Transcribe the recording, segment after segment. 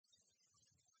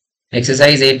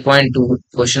Exercise 8.2,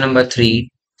 question number 3.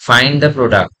 Find the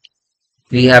product.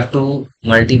 We have to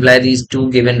multiply these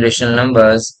two given rational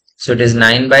numbers. So it is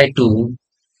 9 by 2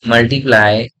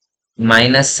 multiply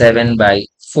minus 7 by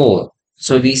 4.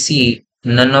 So we see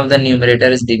none of the numerator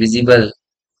is divisible,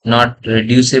 not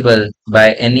reducible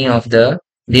by any of the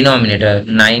denominator.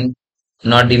 9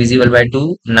 not divisible by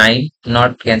 2, 9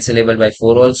 not cancelable by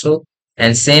 4 also,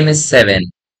 and same is 7.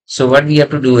 So what we have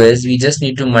to do is we just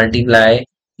need to multiply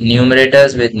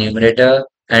numerators with numerator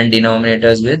and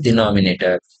denominators with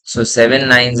denominator. So 7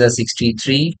 nines are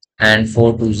 63 and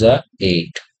 4 twos are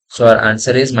 8. So our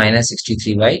answer is minus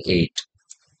 63 by 8.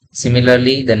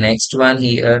 Similarly, the next one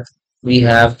here, we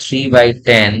have 3 by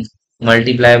 10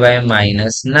 multiply by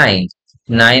minus 9.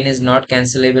 9 is not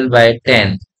cancelable by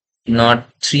 10. Not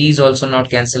 3 is also not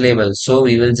cancelable. So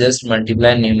we will just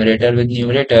multiply numerator with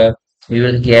numerator. We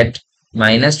will get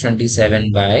minus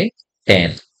 27 by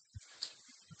 10.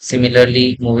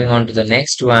 Similarly, moving on to the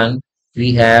next one,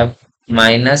 we have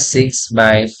minus 6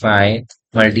 by 5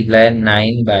 multiply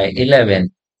 9 by 11.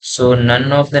 So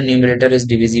none of the numerator is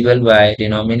divisible by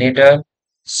denominator.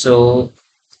 So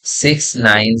 6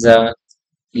 nines are,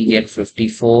 we get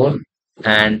 54,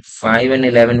 and 5 and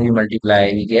 11 we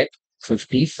multiply, we get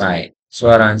 55.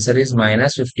 So our answer is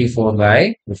minus 54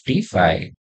 by 55.